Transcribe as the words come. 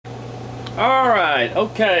Alright,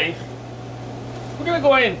 okay. We're going to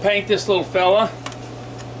go ahead and paint this little fella.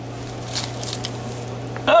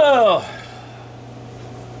 Oh!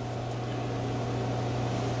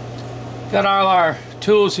 Got all our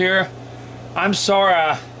tools here. I'm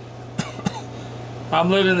sorry I'm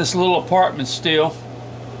living in this little apartment still.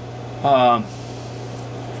 I'm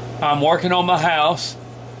working on my house,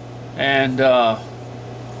 and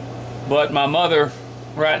but my mother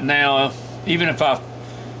right now, even if I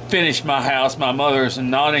finish my house, my mother is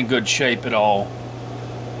not in good shape at all.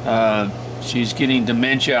 She's getting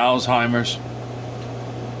dementia, Alzheimer's,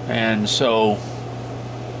 and so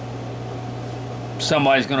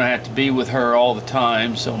somebody's going to have to be with her all the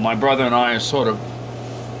time. So my brother and I are sort of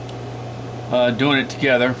doing it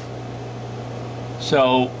together.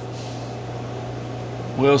 So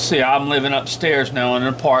we'll see. I'm living upstairs now in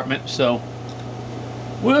an apartment, so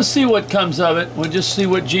we'll see what comes of it. We'll just see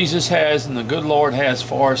what Jesus has and the good Lord has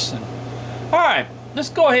for us. And all right, let's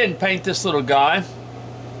go ahead and paint this little guy.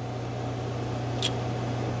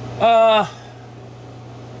 All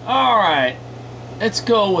right, let's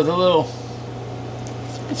go with a little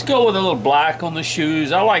black on the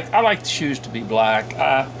shoes. I like the shoes to be black.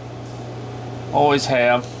 I always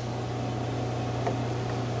have.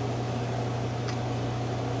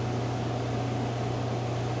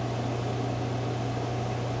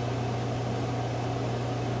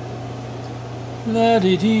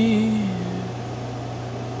 La-dee-dee,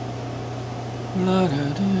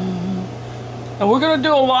 la-da-dee. And we're going to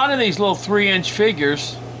do a lot of these little 3-inch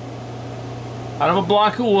figures out of a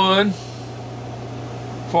block of wood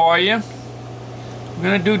for you. We're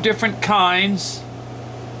going to do different kinds.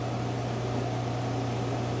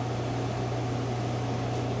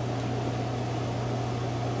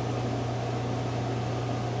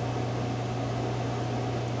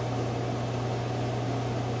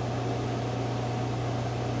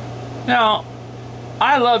 Now,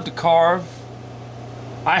 I love to carve.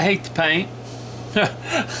 I hate to paint.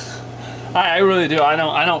 I really do. I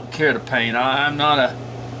don't care to paint. I'm not a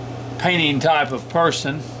painting type of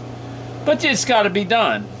person, but it's got to be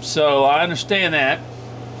done. So I understand that.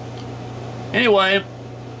 Anyway,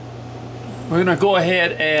 we're gonna go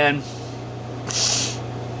ahead and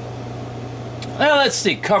let's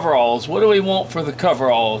see, coveralls. What do we want for the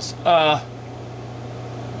coveralls? I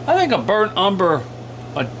think a burnt umber.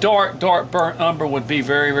 A dark burnt umber would be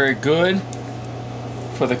very, very good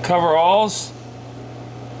for the coveralls.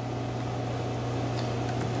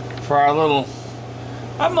 For our little,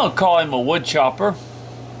 I'm going to call him a wood chopper.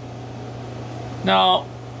 Now,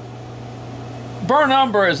 burnt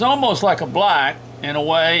umber is almost like a black in a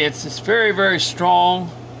way. It's very, very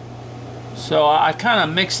strong. So I kind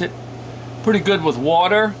of mix it pretty good with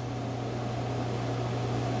water.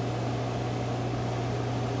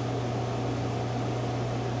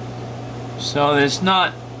 So it's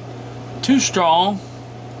not too strong,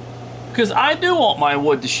 because I do want my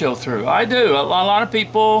wood to show through. I do. A lot of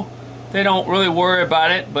people, they don't really worry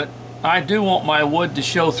about it, but I do want my wood to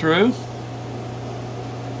show through.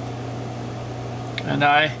 And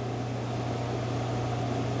I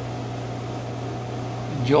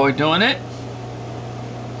enjoy doing it.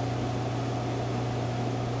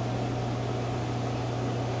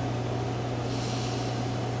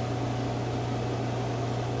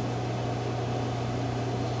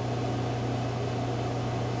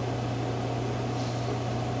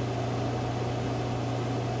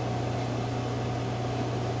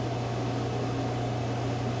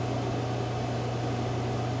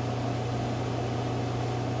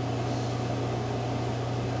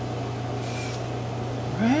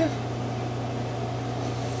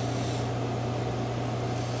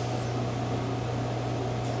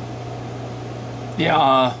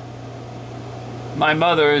 Yeah, my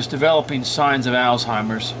mother is developing signs of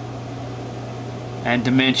Alzheimer's and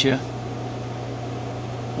dementia.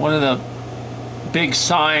 One of the big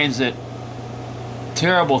signs, that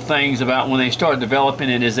terrible things about when they start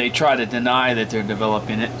developing it, is they try to deny that they're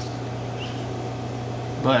developing it.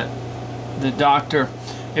 But the doctor,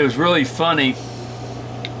 it was really funny,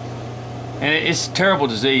 and it's a terrible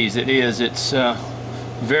disease. It is. It's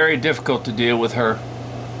very difficult to deal with her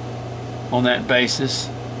on that basis.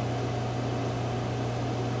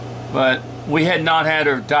 But we had not had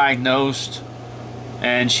her diagnosed,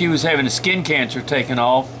 and she was having a skin cancer taken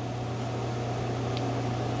off,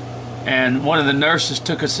 and one of the nurses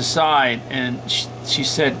took us aside, and she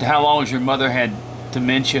said, "How long has your mother had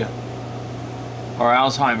dementia or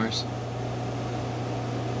Alzheimer's?"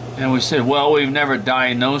 And we said, "Well, we've never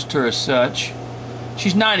diagnosed her as such."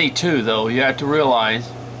 She's 92 though, you have to realize.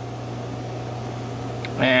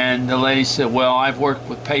 And the lady said, "Well, I've worked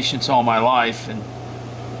with patients all my life, and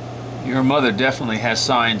your mother definitely has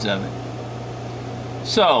signs of it.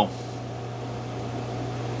 So,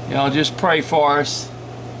 y'all just pray for us.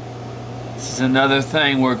 This is another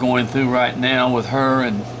thing we're going through right now with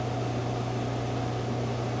her.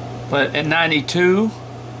 But at 92,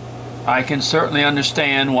 I can certainly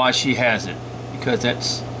understand why she has it, because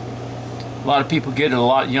that's a lot of people get it at a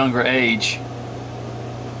lot younger age.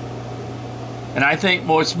 And I think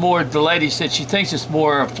it's more, the lady said she thinks it's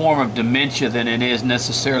more a form of dementia than it is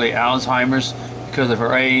necessarily Alzheimer's because of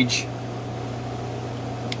her age.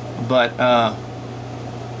 But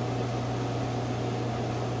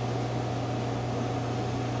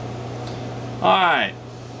alright.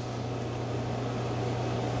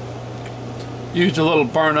 Used a little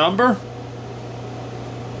burnt umber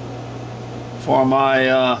for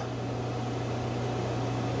my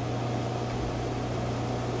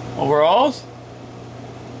overalls.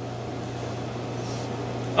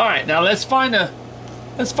 All right, now let's find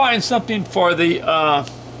something for the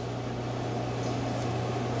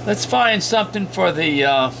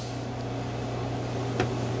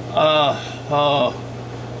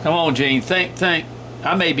come on, Gene, think.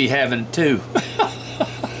 I may be having two.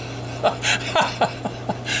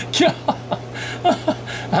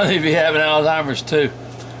 I may be having Alzheimer's too.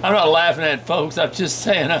 I'm not laughing at it, folks. I'm just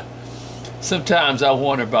saying sometimes I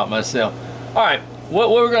wonder about myself. All right,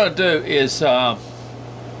 what we're going to do is, well,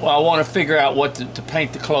 I want to figure out what to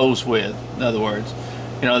paint the clothes with. In other words,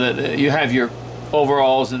 you know, you have your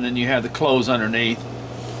overalls and then you have the clothes underneath.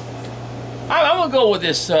 I'm going to go with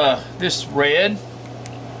this this red.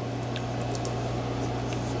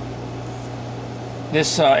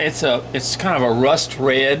 This it's kind of a rust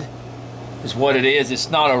red is what it is. It's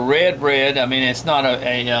not a red. I mean, it's not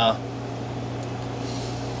and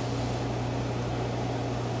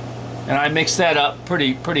I mix that up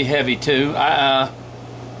pretty heavy too.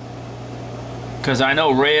 Because I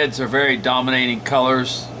know reds are very dominating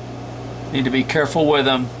colors. Need to be careful with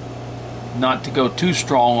them, not to go too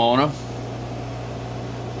strong on them.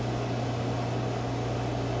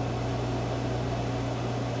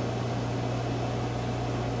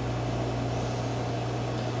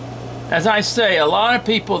 As I say, a lot of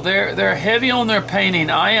people, they're heavy on their painting.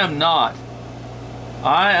 I am not.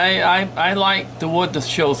 I like the wood to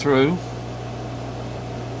show through.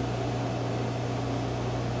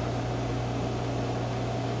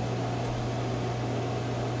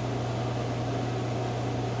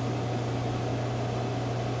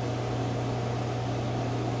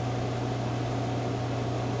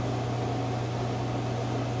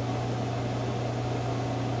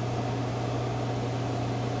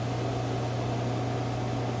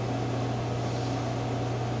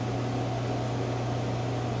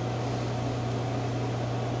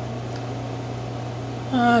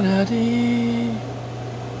 La da dee,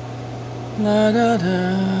 la da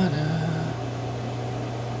da da,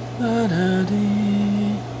 la da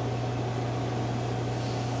dee.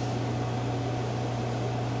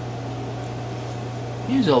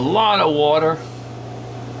 Use a lot of water.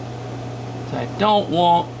 I don't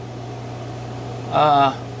want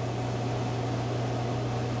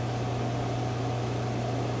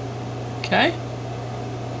okay.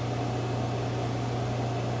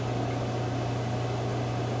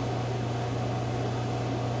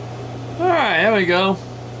 Alright, there we go.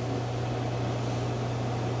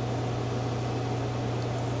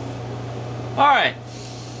 Alright.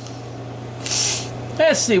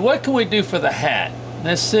 Let's see, what can we do for the hat?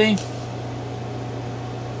 Let's see.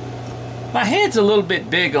 My head's a little bit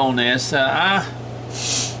big on this. I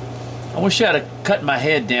wish I'd have cut my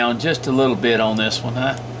head down just a little bit on this one,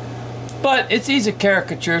 huh? But it's easy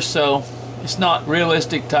caricature, so it's not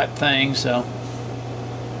realistic type thing, so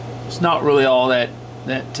it's not really all that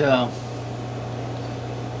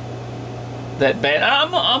bad.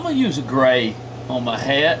 I'm gonna use a gray on my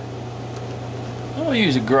hat. I'm gonna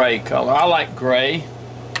use a gray color. I like gray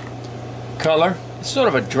color. It's sort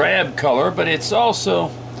of a drab color, but it's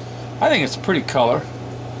also, I think it's a pretty color.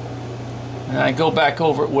 And I go back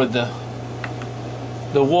over it with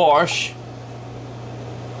the wash.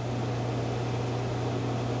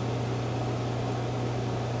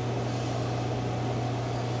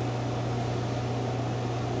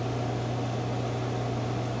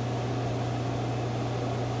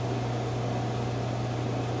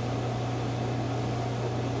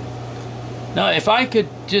 Now, if I could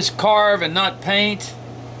just carve and not paint,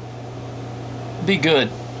 it'd be good.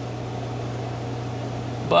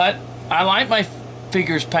 But I like my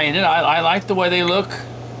figures painted. I like the way they look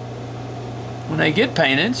when they get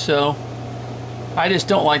painted, so I just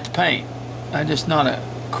don't like to paint. I'm just not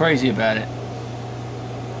crazy about it.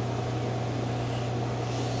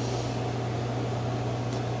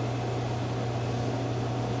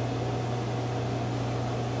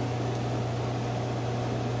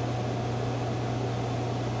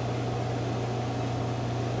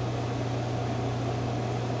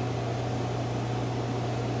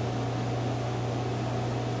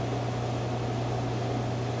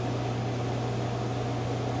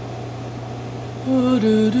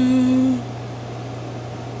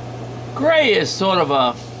 Gray is sort of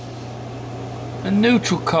a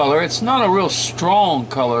neutral color. It's not a real strong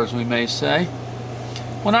color, as we may say.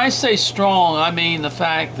 When I say strong, I mean the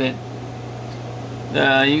fact that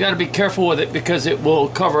you got to be careful with it because it will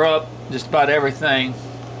cover up just about everything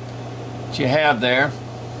that you have there.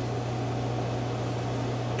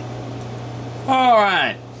 All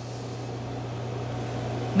right.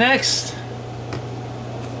 Next,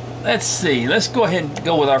 let's see. Let's go ahead and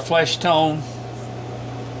go with our flesh tone.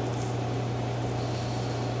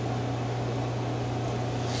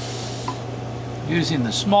 Using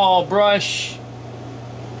the small brush.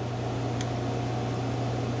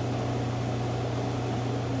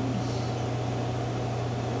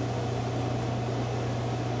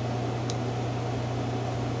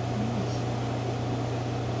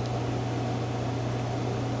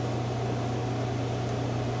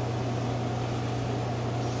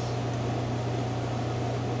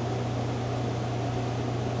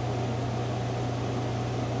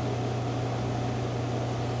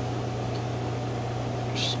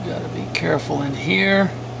 Got to be careful in here.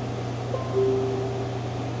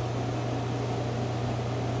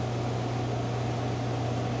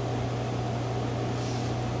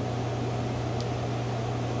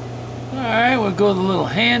 Alright, we'll go with a little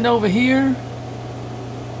hand over here.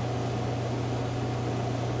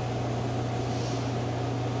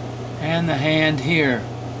 And the hand here.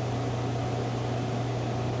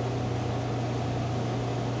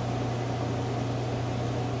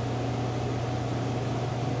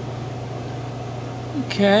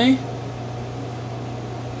 Okay.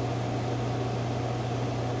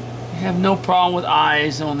 I have no problem with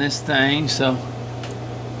eyes on this thing, so.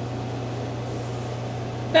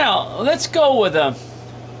 Now, let's go with a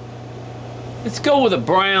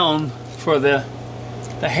brown for the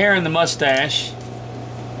hair and the mustache.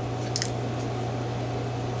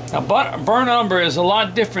 Now, burnt umber is a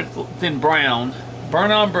lot different than brown.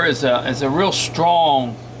 Burnt umber is a real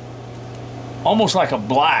strong, almost like a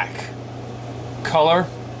black color.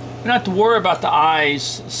 We don't have to worry about the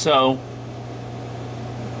eyes, so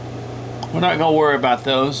we're not going to worry about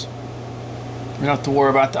those. We don't have to worry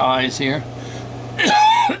about the eyes here.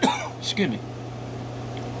 Excuse me.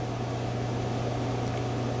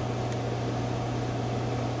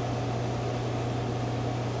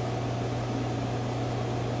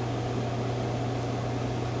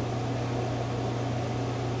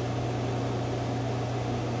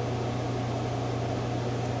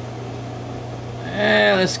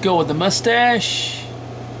 And let's go with the mustache.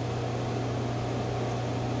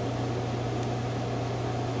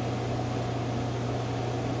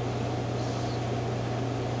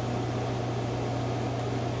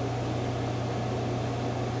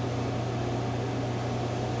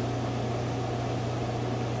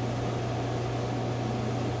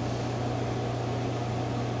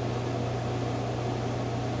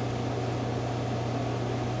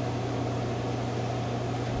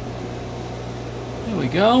 There we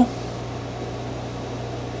go.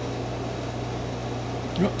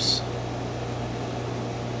 Oops.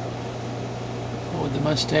 Go with the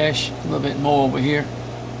mustache a little bit more over here.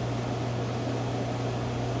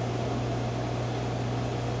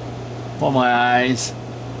 For my eyes.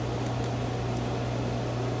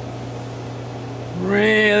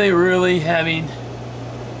 Really having.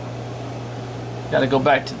 Got to go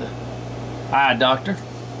back to the eye doctor.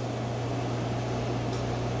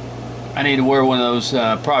 I need to wear one of those,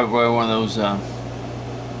 probably wear one of those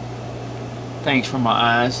things for my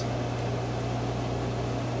eyes.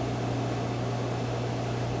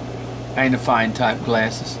 Magnifying type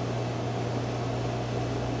glasses.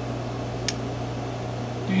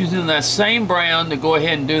 Using that same brown to go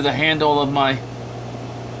ahead and do the handle of my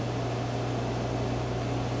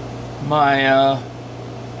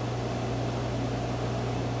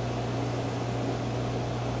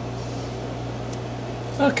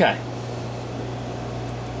okay.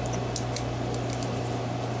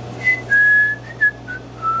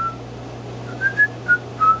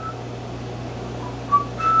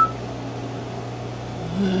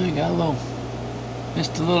 Got a little,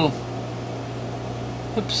 just a little,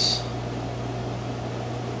 oops.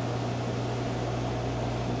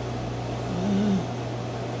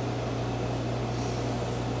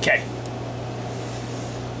 Okay.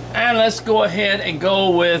 And let's go ahead and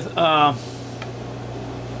go with,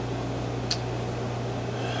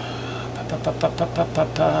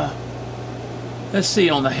 let's see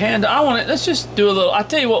on the handle. Let's just do a little, I'll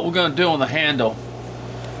tell you what we're going to do on the handle.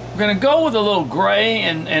 We're going to go with a little gray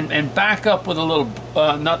and back up with a little,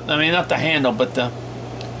 not the handle, but the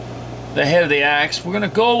head of the axe. We're going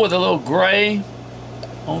to go with a little gray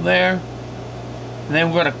on there. And then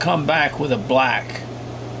we're going to come back with a black. There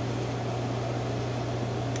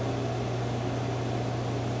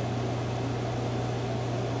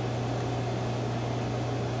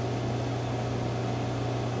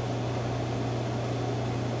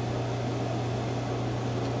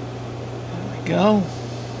we go.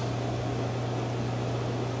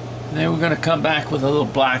 And then we're going to come back with a little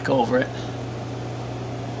black over it.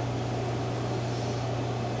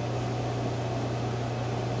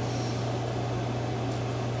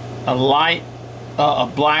 A light, a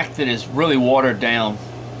black that is really watered down,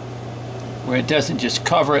 where it doesn't just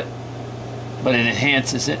cover it, but it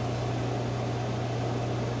enhances it.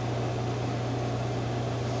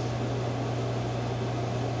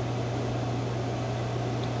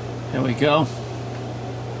 There we go.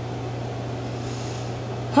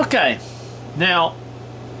 Okay, now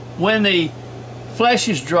when the flesh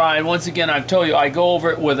is dried, once again I've told you I go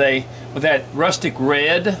over it with that rustic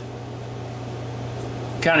red.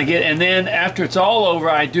 Kind of get, and then after it's all over,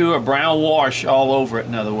 I do a brown wash all over it.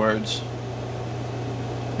 In other words,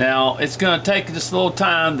 now it's going to take just a little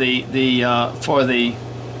time for the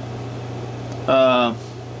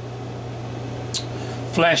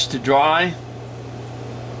flesh to dry.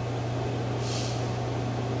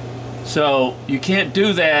 So you can't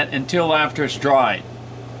do that until after it's dried.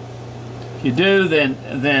 If you do, then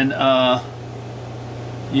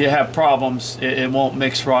you have problems. It won't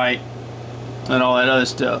mix right and all that other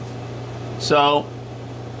stuff. So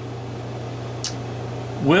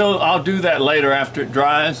I'll do that later after it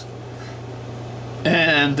dries,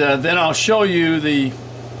 and then I'll show you the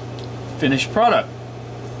finished product.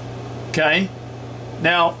 Okay,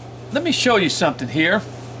 now let me show you something here.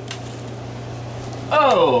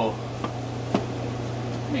 Oh,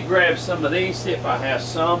 let me grab some of these, see if I have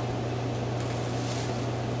some.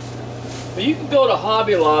 But you can go to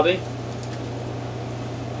Hobby Lobby.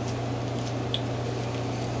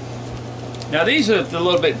 Now these are the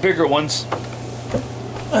little bit bigger ones.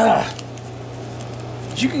 But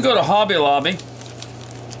you can go to Hobby Lobby and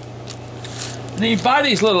then you buy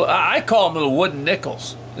these little, I call them little wooden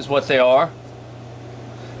nickels is what they are.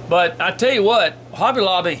 But I tell you what, Hobby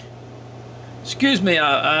Lobby, excuse me,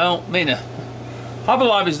 I don't mean to, Hobby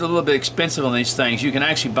Lobby is a little bit expensive on these things. You can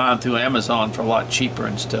actually buy them through Amazon for a lot cheaper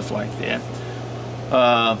and stuff like that.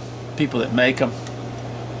 People that make them.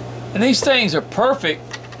 And these things are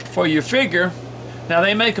perfect for your figure. Now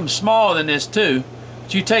they make them smaller than this too,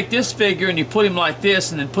 but you take this figure and you put him like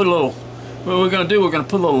this, and then put a little, what we're going to do, we're going to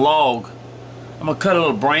put a little log. I'm going to cut a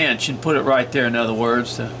little branch and put it right there, in other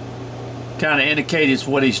words, to kind of indicate it's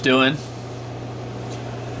what he's doing.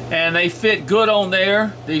 And they fit good on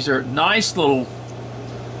there. These are nice little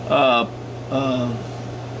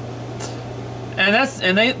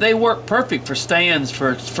and they work perfect for stands,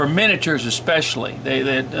 for miniatures especially.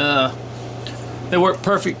 They work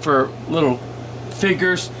perfect for little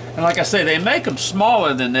figures, and like I say, they make them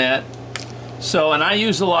smaller than that. So, and I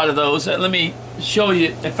use a lot of those. Let me show you.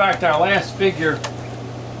 In fact, our last figure,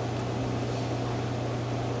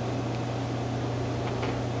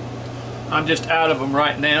 I'm just out of them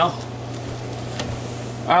right now.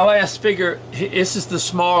 Our last figure, this is the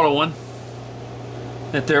smaller one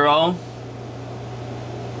that they're on.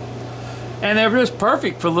 And they're just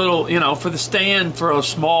perfect for little, you know, for the stand for a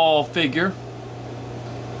small figure.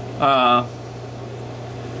 And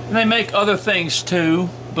they make other things too,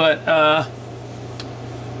 but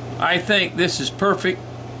I think this is perfect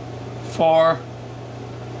for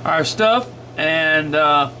our stuff. And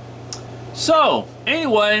so,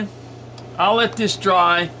 anyway, I'll let this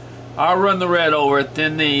dry. I'll run the red over it,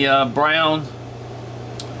 then the brown,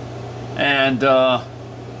 and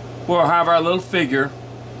we'll have our little figure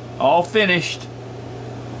all finished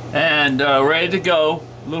and ready to go.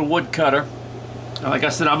 Little woodcutter. Like I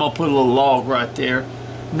said, I'm going to put a little log right there.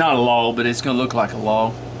 Not a log, but it's going to look like a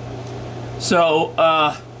log. So,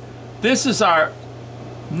 this is our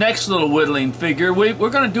next little whittling figure. We're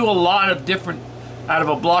going to do a lot of different out of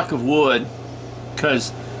a block of wood,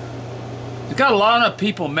 because I've got a lot of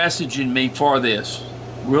people messaging me for this.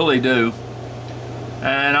 Really do.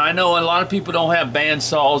 And I know a lot of people don't have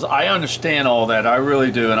bandsaws. I understand all that. I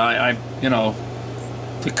really do. And I you know,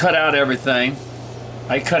 to cut out everything.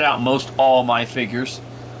 I cut out most all my figures.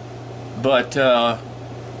 But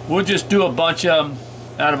we'll just do a bunch of them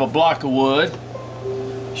out of a block of wood.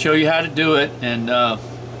 Show you how to do it. And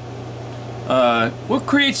we'll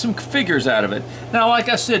create some figures out of it. Now, like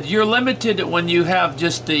I said, you're limited when you have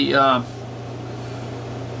just the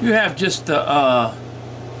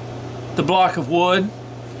the block of wood.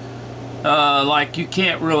 Like, you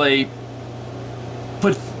can't really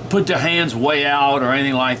put the hands way out or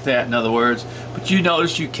anything like that, in other words, but But you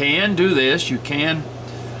notice you can do this, you can.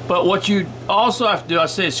 But what you also have to do, I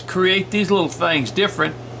say, is create these little things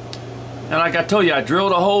different. And like I told you, I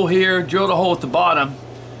drilled a hole here, drilled a hole at the bottom,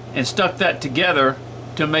 and stuck that together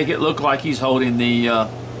to make it look like he's holding the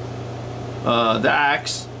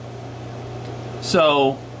axe.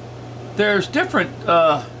 So there's different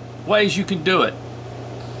ways you can do it.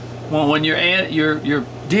 When you're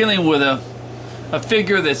dealing with a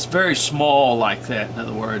figure that's very small like that, in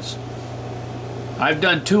other words. I've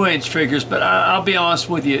done 2-inch figures, but I'll be honest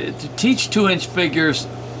with you, to teach 2-inch figures,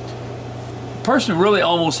 the person really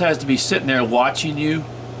almost has to be sitting there watching you,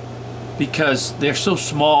 because they're so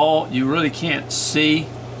small you really can't see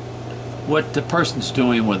what the person's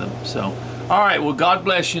doing with them. So, all right, well, God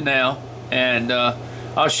bless you now, and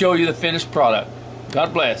I'll show you the finished product.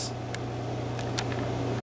 God bless.